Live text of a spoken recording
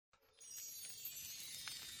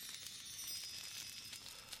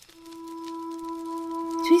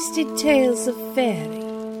tasted tales of fairy.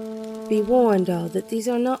 Be warned all that these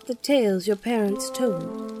are not the tales your parents told.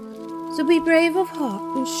 So be brave of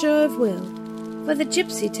heart and sure of will, for the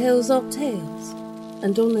gypsy tells all tales,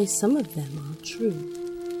 and only some of them are true.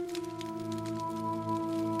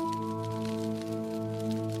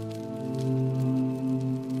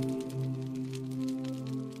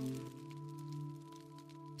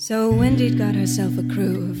 So Wendy'd got herself a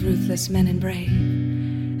crew of ruthless men and brave,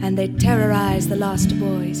 and they'd terrorize the lost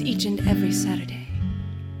boys each and every Saturday.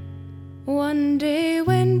 One day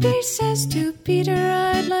Wendy says to Peter,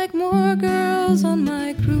 I'd like more girls on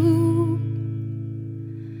my crew.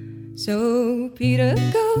 So Peter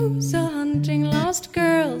goes a-hunting lost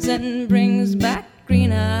girls and brings back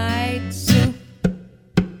Green-Eyed Sue.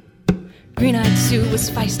 Green-Eyed Sue was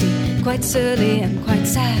feisty, quite surly and quite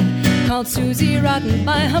sad, called Susie Rotten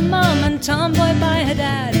by her mom and Tomboy by her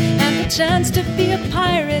dad, and the chance to be a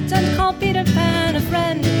pirate and call Peter Pan a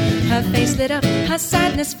friend. Her face lit up, her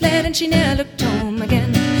sadness fled, and she ne'er looked home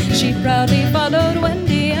again. She proudly followed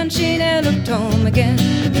Wendy, and she ne'er looked home again.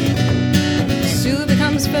 Sue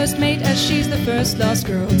becomes first mate, as she's the first lost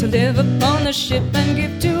girl to live upon the ship and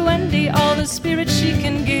give to Wendy all the spirit she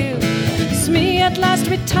can give. Smee at last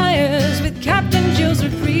retires with Captain Jill's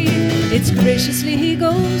reprieve. It's graciously he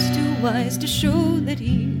goes, too wise to show that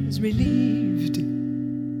he's relieved.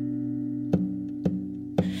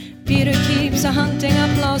 Peter keeps a-hunting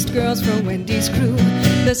up lost girls for Wendy's crew.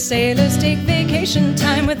 The sailors take vacation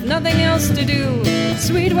time with nothing else to do.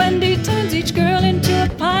 Sweet Wendy turns each girl into a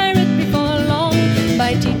pirate before long,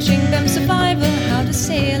 by teaching them survival, how to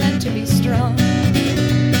sail and to be strong.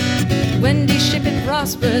 Wendy's ship it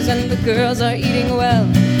prospers and the girls are eating well,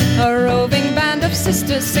 a roving band of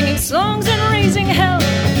sisters singing songs and raising hell.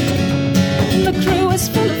 The crew is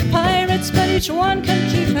full of pirates, but each one can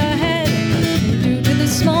keep her head, due to the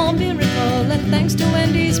small miracle, and thanks to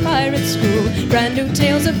Wendy's pirate school. Brand new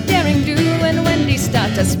tales of daring do when Wendy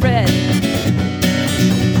start to spread.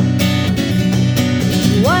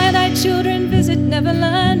 Wide-eyed children visit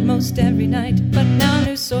Neverland most every night, but now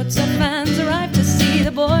new sorts of fans arrive to see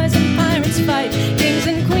the boys and pirates fight. Kings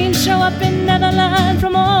and queens show up in Neverland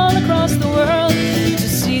from all across the world to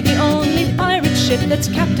see the only pirate ship that's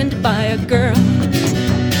captained by a girl.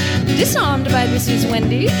 Disarmed by Mrs.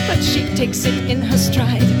 Wendy, but she takes it in her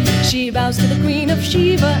stride. She bows to the Queen of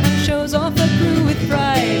Sheba and shows off her crew with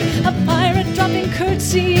pride. A pirate dropping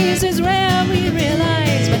curtsies is rare, we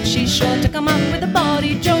realize, but she's sure to come up with a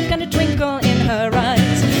bawdy joke and a twinkle in her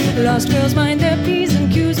eyes. Lost girls mind their P's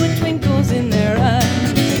and Q's with twinkles in their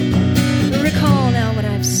eyes. Recall now what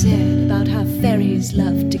I've said about how fairies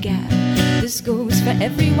love to gab. This goes for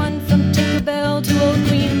everyone from Tinkerbell to old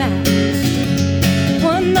Queen Mab.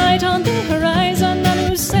 One night on the horizon, a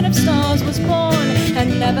new set of stars was born,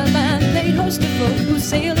 and Neverland played host to folk who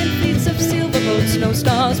sailed in fleets of silver boats. No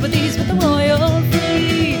stars were these, but the royal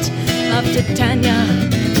fleet of Titania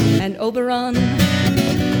and Oberon.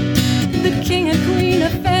 The king and queen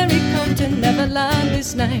of fairy come to Neverland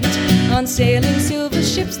this night, on sailing silver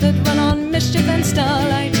ships that run on mischief and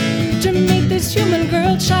starlight, to meet this human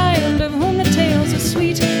girl child of whom the tales are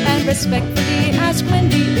sweet, and respectfully ask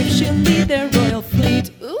Wendy if she'll lead their royal fleet.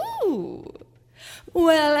 Ooh!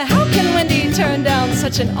 Well, how can Wendy turn down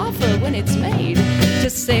such an offer when it's made, to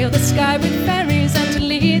sail the sky with fairies and to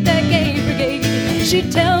lead their gay brigade? She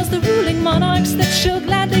tells the ruling monarchs that she'll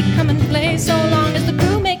gladly come and play, so long as the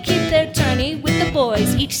crew may keep their tourney with the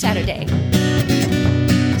boys each Saturday.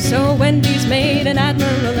 So Wendy's made an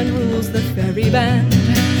admiral and rules the fairy band,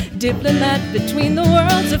 diplomat between the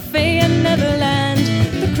worlds of Fae and Neverland.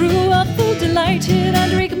 The crew are full delighted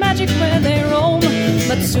and wreak magic where they roam,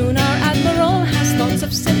 but soon our admiral has thoughts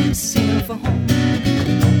of setting sail for home.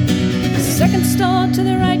 The second star to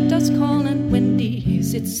the right does call, and Wendy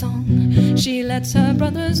hears its song. She lets her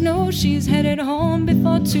brothers know she's headed home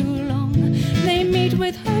before too long. They meet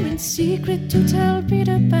with her in secret to tell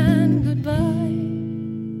Peter Pan goodbye.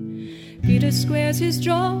 Peter squares his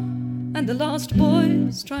jaw, and the lost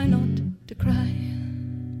boys try not to cry.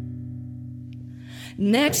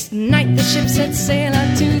 Next night the ship sets sail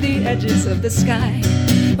out to the edges of the sky.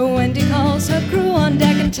 Wendy calls her crew on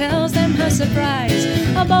deck and tells them her surprise.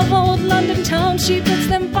 Above old London town she bids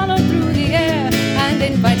them follow through the air, and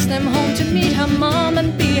invites them home to meet her mom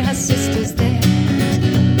and be her sisters there.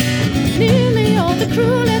 Nearly all the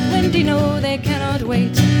crew let Wendy know they cannot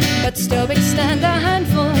wait, but still extend a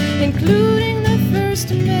handful, including the first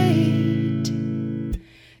mate.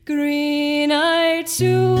 Green-Eyed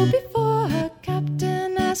Sue, before her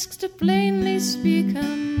captain asks to plainly speak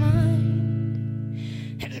her mind.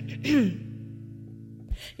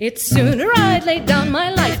 It's sooner I'd lay down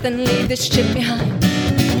my life than leave this ship behind.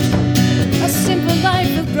 A simple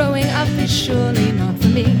life of growing up is surely not for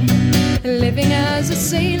me. Living as a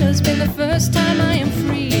sailor's been the first time I am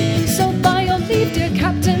free. So by your leave, dear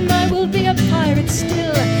captain, I will be a pirate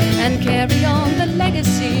still, and carry on the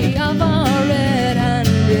legacy of our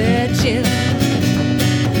red-handed Jill.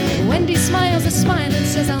 Wendy smiles a smile and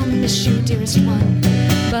says, I'll miss you, dearest one.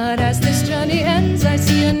 But as this journey ends, I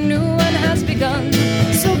see a new one has begun.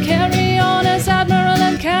 So carry on as admiral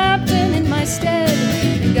and captain in my stead,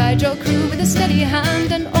 and guide your crew with a steady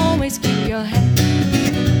hand, and always keep your head.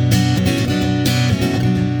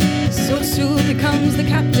 So Sue becomes the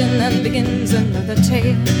captain and begins another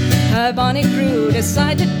tale. Her bonny crew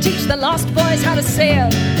decide to teach the lost boys how to sail.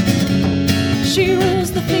 She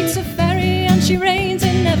rules the fleets of Fairy and she reigns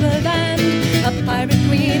in Neverland, a pirate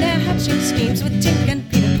queen, a hatching schemes with Tink and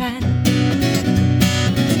Peter Pan.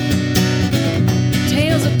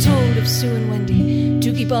 Tales are told of Sue and Wendy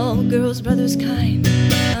to keep all girls' brothers kind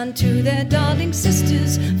unto their darling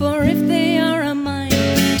sisters, for if they are a mind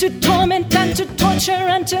to torment and to torture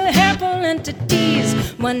and to hairpull and to tease,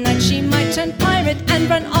 one night she might turn pirate and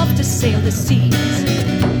run off to sail the seas.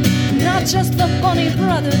 Not just the bonny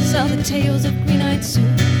brothers are the tales of Green-Eyed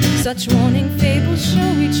Sue. Such warning fables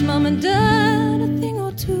show each mom and dad a thing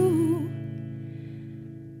or two.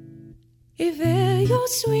 If e'er your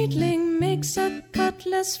sweetling makes a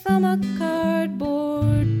cutlass from a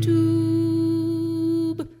cardboard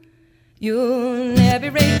tube, you'll never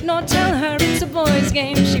rate nor tell her it's a boy's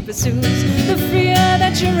game she pursues. The freer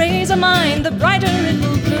that you raise a mind, the brighter it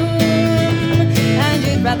will bloom, and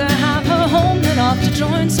you'd rather have her home than off to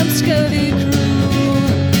join some scurvy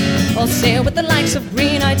crew, or sail with the likes of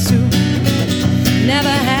Green-Eyed Sue. Never